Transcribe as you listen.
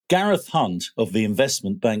Gareth Hunt of the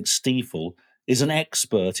investment bank Stifel is an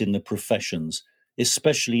expert in the professions,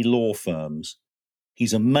 especially law firms.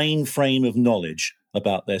 He's a mainframe of knowledge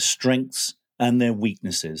about their strengths and their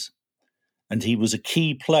weaknesses. And he was a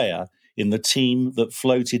key player in the team that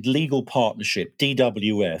floated Legal Partnership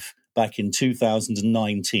DWF back in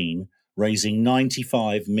 2019, raising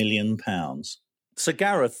 £95 million. So,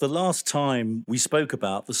 Gareth, the last time we spoke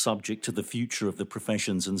about the subject of the future of the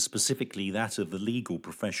professions and specifically that of the legal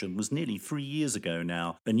profession was nearly 3 years ago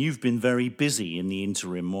now. And you've been very busy in the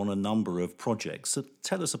interim on a number of projects. So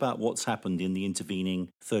tell us about what's happened in the intervening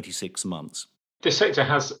 36 months. The sector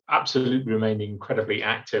has absolutely remained incredibly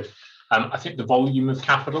active. I think the volume of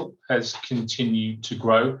capital has continued to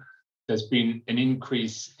grow. There's been an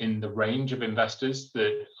increase in the range of investors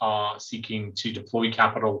that are seeking to deploy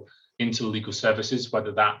capital into legal services,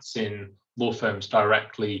 whether that's in law firms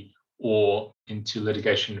directly or into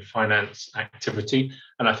litigation finance activity.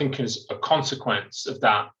 And I think as a consequence of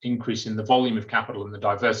that increase in the volume of capital and the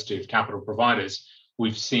diversity of capital providers,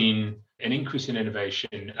 we've seen an increase in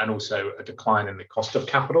innovation and also a decline in the cost of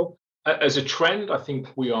capital. As a trend, I think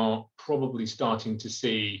we are probably starting to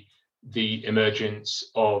see the emergence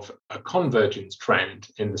of a convergence trend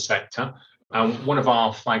in the sector. One of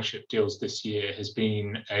our flagship deals this year has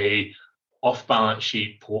been a off-balance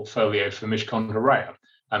sheet portfolio for Mishcon de Reya.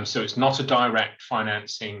 So it's not a direct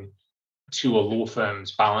financing to a law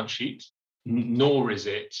firm's balance sheet, nor is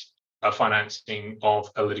it a financing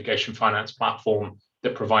of a litigation finance platform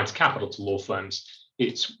that provides capital to law firms.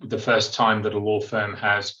 It's the first time that a law firm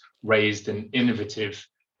has raised an innovative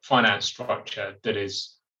finance structure that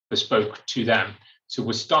is bespoke to them. So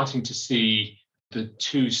we're starting to see the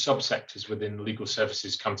two subsectors within legal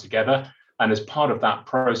services come together. And as part of that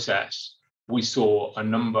process, we saw a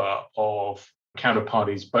number of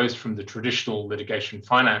counterparties, both from the traditional litigation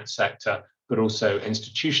finance sector, but also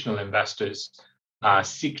institutional investors,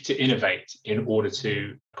 seek to innovate in order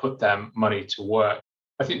to put their money to work.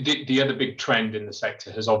 I think the other big trend in the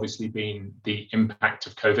sector has obviously been the impact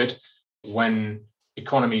of COVID. When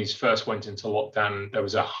economies first went into lockdown, there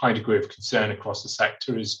was a high degree of concern across the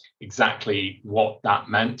sector as exactly what that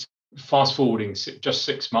meant. Fast forwarding just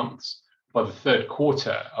 6 months, by the third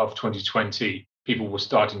quarter of 2020, people were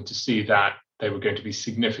starting to see that there were going to be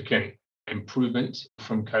significant improvement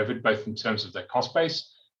from COVID, both in terms of their cost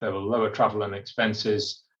base, there were lower travel and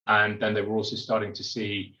expenses, and then they were also starting to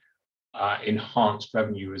see enhanced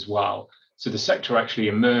revenue as well. So the sector actually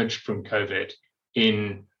emerged from COVID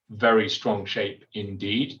in very strong shape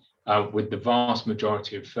indeed, with the vast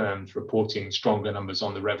majority of firms reporting stronger numbers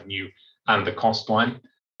on the revenue and the cost line.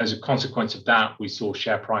 As a consequence of that, we saw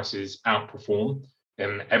share prices outperform.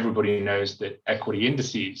 And everybody knows that equity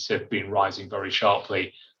indices have been rising very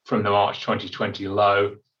sharply from the March 2020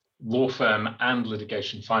 low. Law firm and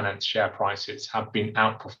litigation finance share prices have been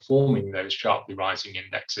outperforming those sharply rising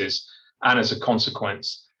indexes. And as a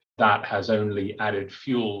consequence, that has only added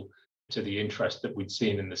fuel to the interest that we'd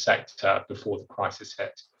seen in the sector before the crisis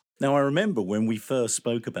hit. Now, I remember when we first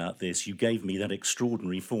spoke about this, you gave me that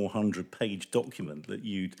extraordinary 400-page document that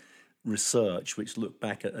you'd researched, which looked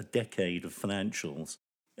back at a decade of financials.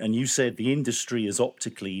 And you said the industry is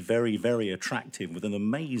optically very, very attractive with an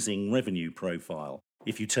amazing revenue profile.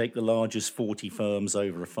 If you take the largest 40 firms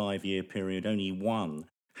over a 5-year period, only one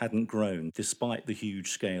hadn't grown, despite the huge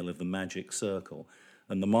scale of the magic circle.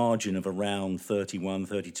 And the margin of around 31,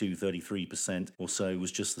 32, 33% or so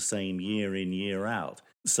was just the same year in, year out.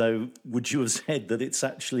 So would you have said that it's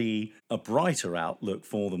actually a brighter outlook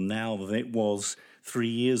for them now than it was 3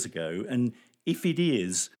 years ago? And if it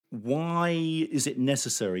is, why is it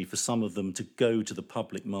necessary for some of them to go to the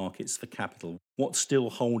public markets for capital? What's still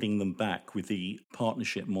holding them back with the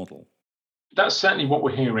partnership model? That's certainly what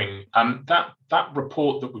we're hearing. That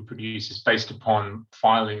report that we produce is based upon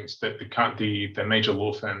filings that the major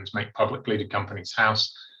law firms make publicly to Companies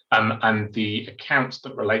House, and the accounts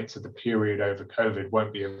that relate to the period over COVID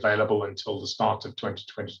won't be available until the start of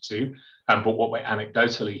 2022. But what we're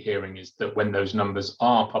anecdotally hearing is that when those numbers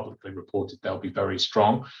are publicly reported, they'll be very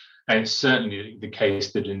strong. And it's certainly the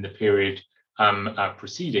case that in the period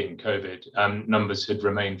preceding COVID, numbers had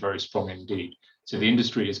remained very strong indeed. So the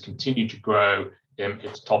industry has continued to grow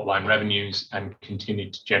its top line revenues and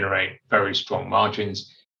continued to generate very strong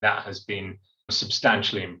margins. That has been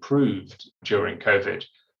substantially improved during COVID,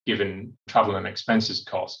 given travel and expenses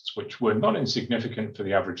costs, which were not insignificant for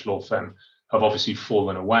the average law firm, have obviously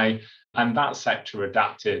fallen away. And that sector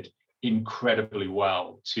adapted incredibly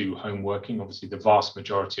well to home working. Obviously, the vast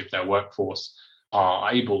majority of their workforce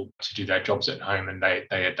are able to do their jobs at home, and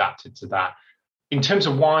they adapted to that. In terms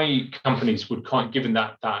of why companies would, given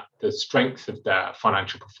that the strength of their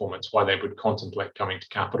financial performance, why they would contemplate coming to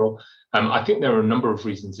capital, I think there are a number of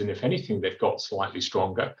reasons, and if anything, they've got slightly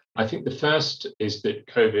stronger. I think the first is that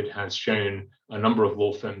COVID has shown a number of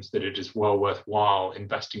law firms that it is well worthwhile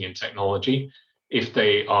investing in technology. If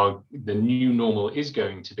the new normal is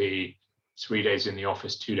going to be 3 days in the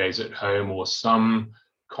office, 2 days at home, or some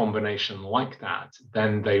combination like that,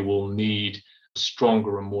 then they will need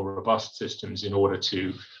stronger and more robust systems in order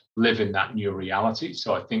to live in that new reality.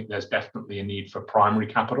 So I think there's definitely a need for primary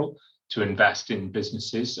capital to invest in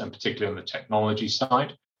businesses, and particularly on the technology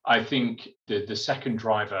side. I think the second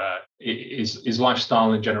driver is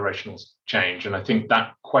lifestyle and generational change. And I think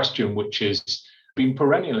that question, which has been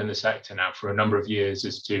perennial in the sector now for a number of years,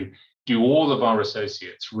 is to do all of our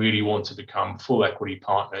associates really want to become full equity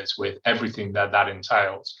partners with everything that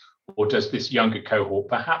entails? Or does this younger cohort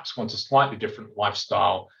perhaps want a slightly different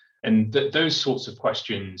lifestyle? And those sorts of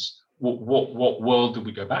questions, what world do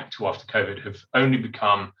we go back to after COVID, have only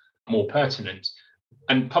become more pertinent.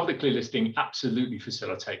 And publicly listing absolutely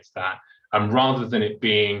facilitates that. Rather than it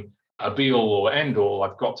being a be all or end all,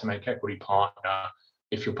 I've got to make equity partner.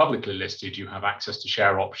 If you're publicly listed, you have access to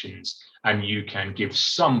share options, and you can give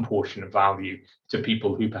some portion of value to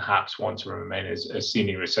people who perhaps want to remain as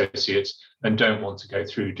senior associates and don't want to go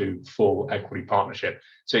through to full equity partnership.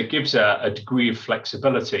 So it gives a degree of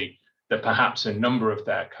flexibility that perhaps a number of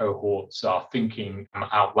their cohorts are thinking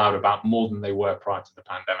out loud about more than they were prior to the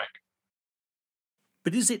pandemic.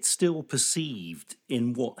 But is it still perceived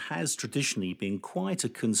in what has traditionally been quite a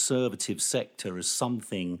conservative sector as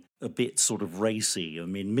something a bit sort of racy? I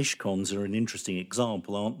mean, Mishcons are an interesting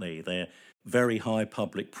example, aren't they? They're very high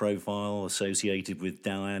public profile, associated with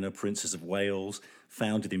Diana, Princess of Wales,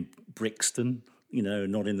 founded in Brixton,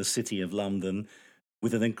 not in the city of London,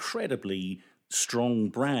 with an incredibly strong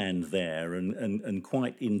brand there and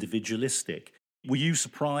quite individualistic. Were you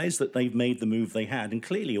surprised that they've made the move they had? And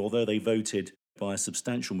clearly, although they voted by a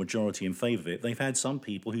substantial majority in favour of it, they've had some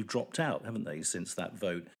people who've dropped out, haven't they, since that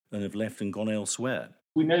vote, and have left and gone elsewhere.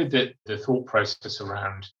 We know that the thought process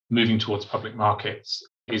around moving towards public markets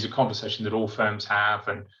is a conversation that all firms have,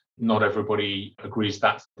 and not everybody agrees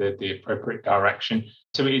that's the appropriate direction.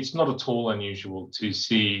 So it's not at all unusual to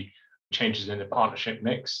see changes in the partnership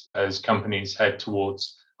mix as companies head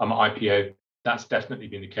towards IPO. That's definitely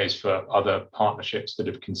been the case for other partnerships that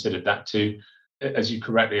have considered that too. As you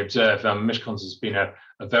correctly observe, Mishcons has been a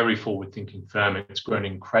very forward-thinking firm. It's grown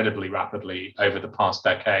incredibly rapidly over the past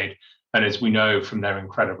decade. And as we know from their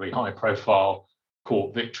incredibly high-profile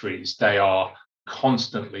court victories, they are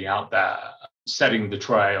constantly out there setting the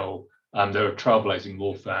trail. They're a trailblazing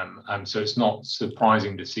law firm. So it's not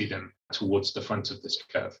surprising to see them towards the front of this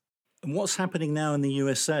curve. And what's happening now in the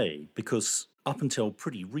USA? Because up until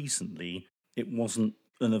pretty recently, it wasn't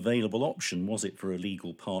an available option, was it, for a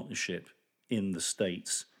legal partnership in the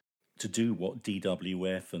States to do what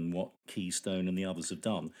DWF and what Keystone and the others have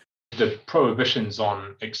done? The prohibitions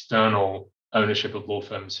on external ownership of law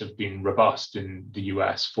firms have been robust in the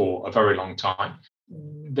US for a very long time.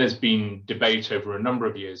 There's been debate over a number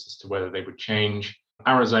of years as to whether they would change.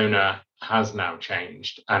 Arizona has now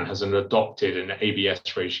changed and has adopted an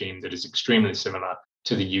ABS regime that is extremely similar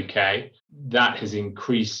to the UK. That has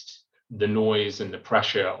increased the noise and the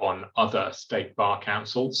pressure on other state bar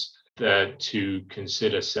councils to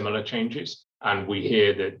consider similar changes. And we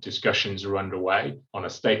hear that discussions are underway on a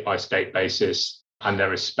state-by-state basis, and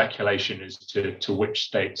there is speculation as to which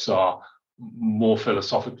states are more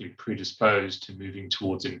philosophically predisposed to moving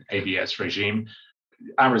towards an ABS regime.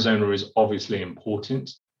 Arizona is obviously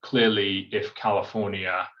important. Clearly, if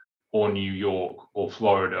California or New York or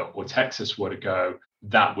Florida or Texas were to go,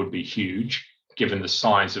 that would be huge, given the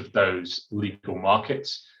size of those legal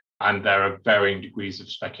markets. And there are varying degrees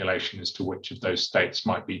of speculation as to which of those states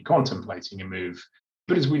might be contemplating a move.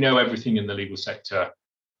 But as we know, everything in the legal sector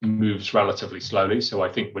moves relatively slowly. So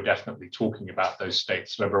I think we're definitely talking about those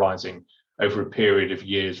states liberalizing over a period of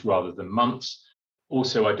years rather than months.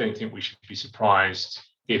 Also, I don't think we should be surprised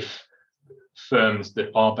if firms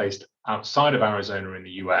that are based outside of Arizona in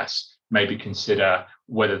the US maybe consider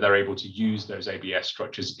whether they're able to use those ABS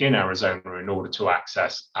structures in Arizona in order to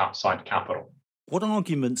access outside capital. What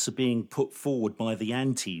arguments are being put forward by the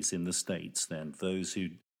antis in the States, then, those who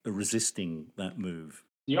are resisting that move?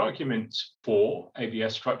 The arguments for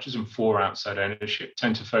ABS structures and for outside ownership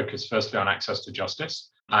tend to focus firstly on access to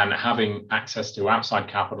justice, and having access to outside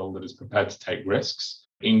capital that is prepared to take risks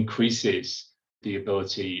increases the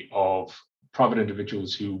ability of private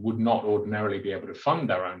individuals who would not ordinarily be able to fund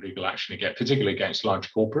their own legal action, particularly against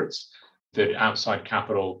large corporates, that outside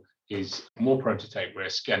capital is more prone to take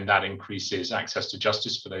risk, and that increases access to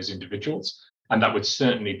justice for those individuals. And that would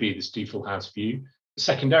certainly be the Stifel House view.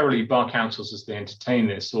 Secondarily, bar councils, as they entertain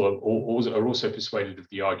this, are also persuaded of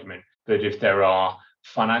the argument that if there are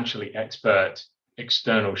financially expert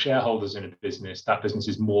external shareholders in a business, that business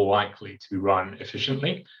is more likely to be run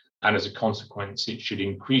efficiently. And as a consequence, it should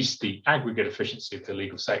increase the aggregate efficiency of the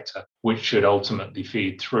legal sector, which should ultimately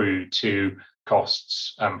feed through to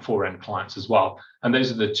costs for end clients as well. And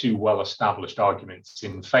those are the two well-established arguments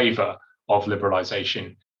in favour of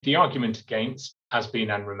liberalisation. The argument against has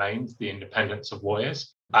been and remains the independence of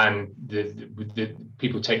lawyers. And the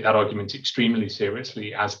people take that argument extremely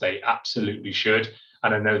seriously, as they absolutely should.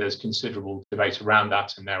 And I know there's considerable debate around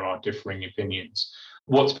that, and there are differing opinions.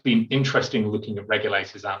 What's been interesting looking at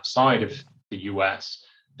regulators outside of the US,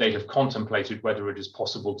 they have contemplated whether it is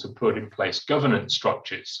possible to put in place governance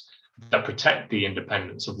structures that protect the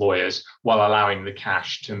independence of lawyers while allowing the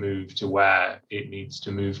cash to move to where it needs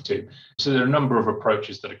to move to. So there are a number of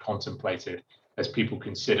approaches that are contemplated as people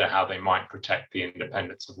consider how they might protect the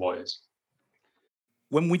independence of lawyers.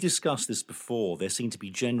 When we discussed this before, there seemed to be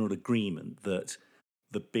general agreement that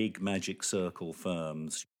the big magic circle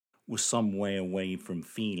firms were some way away from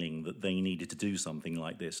feeling that they needed to do something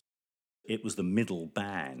like this. It was the middle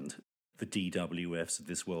band, the DWFs of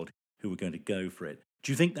this world, who were going to go for it.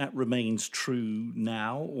 Do you think that remains true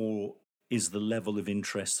now, or is the level of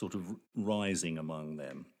interest sort of rising among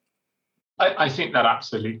them? I think that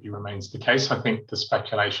absolutely remains the case. I think the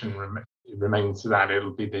speculation remains that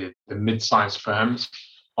it'll be the mid-sized firms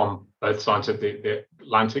on both sides of the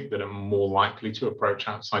Atlantic that are more likely to approach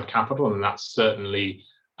outside capital, and that's certainly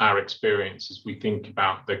our experience as we think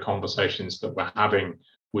about the conversations that we're having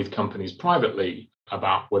with companies privately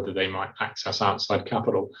about whether they might access outside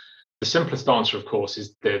capital. The simplest answer, of course,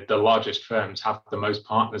 is the largest firms have the most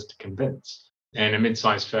partners to convince. In a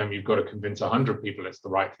mid-sized firm, you've got to convince 100 people it's the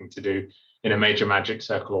right thing to do. In a major magic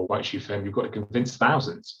circle or white shoe firm, you've got to convince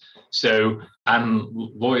thousands. So, and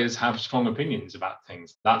lawyers have strong opinions about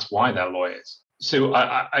things. That's why they're lawyers. So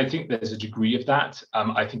I think there's a degree of that.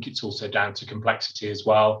 I think it's also down to complexity as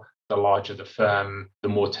well. The larger the firm, the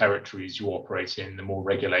more territories you operate in, the more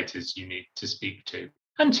regulators you need to speak to.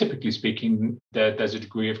 And typically speaking, there's a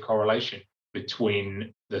degree of correlation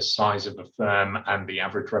between the size of a firm and the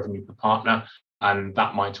average revenue per partner. And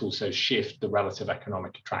that might also shift the relative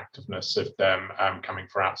economic attractiveness of them coming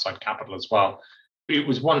for outside capital as well. It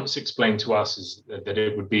was once explained to us as that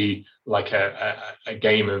it would be like a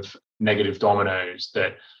game of negative dominoes,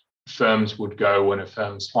 that firms would go when a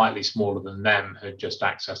firm slightly smaller than them had just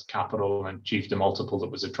accessed capital and achieved a multiple that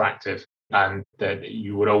was attractive, and that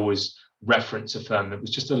you would always reference a firm that was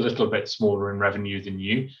just a little bit smaller in revenue than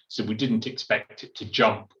you. So we didn't expect it to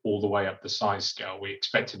jump all the way up the size scale. We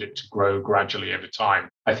expected it to grow gradually over time.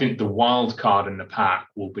 I think the wild card in the pack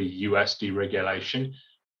will be US deregulation.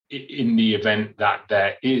 In the event that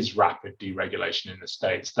there is rapid deregulation in the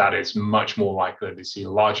States, that is much more likely to see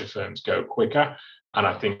larger firms go quicker. And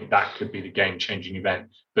I think that could be the game-changing event.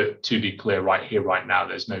 But to be clear, right here, right now,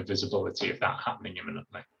 there's no visibility of that happening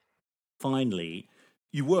imminently. Finally,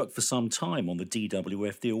 you worked for some time on the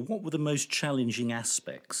DWF deal. What were the most challenging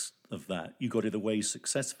aspects of that? You got it away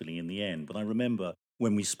successfully in the end, but I remember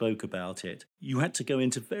when we spoke about it, you had to go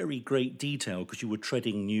into very great detail because you were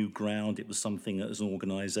treading new ground. It was something that as an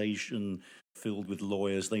organisation filled with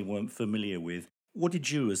lawyers they weren't familiar with. What did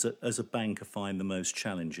you as a banker find the most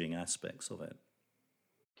challenging aspects of it?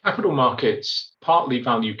 Capital markets partly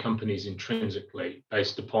value companies intrinsically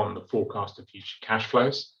based upon the forecast of future cash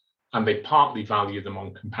flows, and they partly value them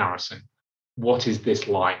on comparison. What is this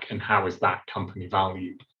like and how is that company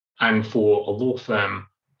valued? And for a law firm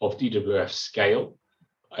of DWF scale,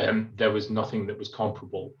 there was nothing that was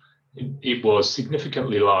comparable. It was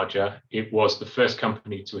significantly larger. It was the first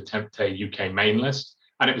company to attempt a UK main list,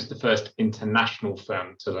 and it was the first international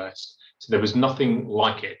firm to list. So there was nothing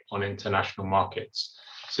like it on international markets.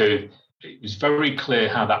 So it was very clear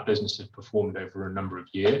how that business had performed over a number of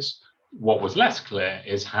years. What was less clear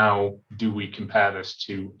is how do we compare this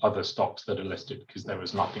to other stocks that are listed, because there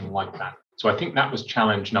was nothing like that. So I think that was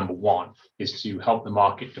challenge number one, is to help the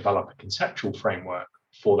market develop a conceptual framework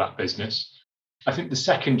for that business. I think the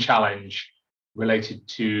second challenge related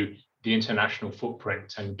to the international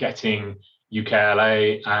footprint and getting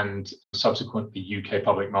UKLA and subsequently UK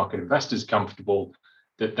public market investors comfortable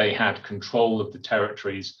that they had control of the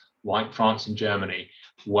territories like France and Germany,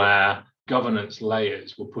 where governance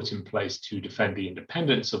layers were put in place to defend the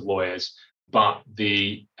independence of lawyers, but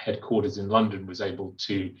the headquarters in London was able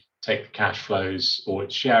to take the cash flows or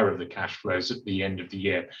its share of the cash flows at the end of the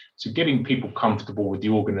year. So getting people comfortable with the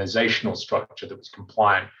organizational structure that was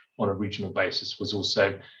compliant on a regional basis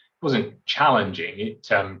wasn't challenging. It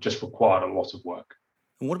just required a lot of work.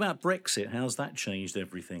 And what about Brexit? How's that changed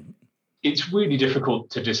everything? It's really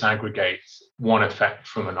difficult to disaggregate one effect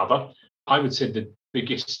from another. I would say the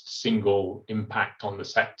biggest single impact on the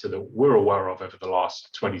sector that we're aware of over the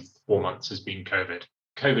last 24 months has been COVID.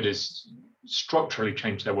 COVID has structurally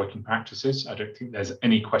changed their working practices. I don't think there's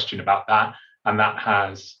any question about that. And that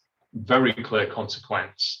has very clear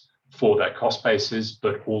consequence for their cost bases,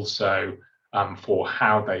 but also for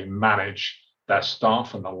how they manage their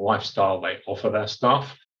staff and the lifestyle they offer their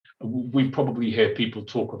staff. We probably hear people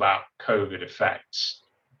talk about COVID effects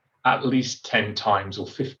at least 10 times or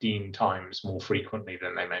 15 times more frequently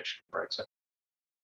than they mention Brexit.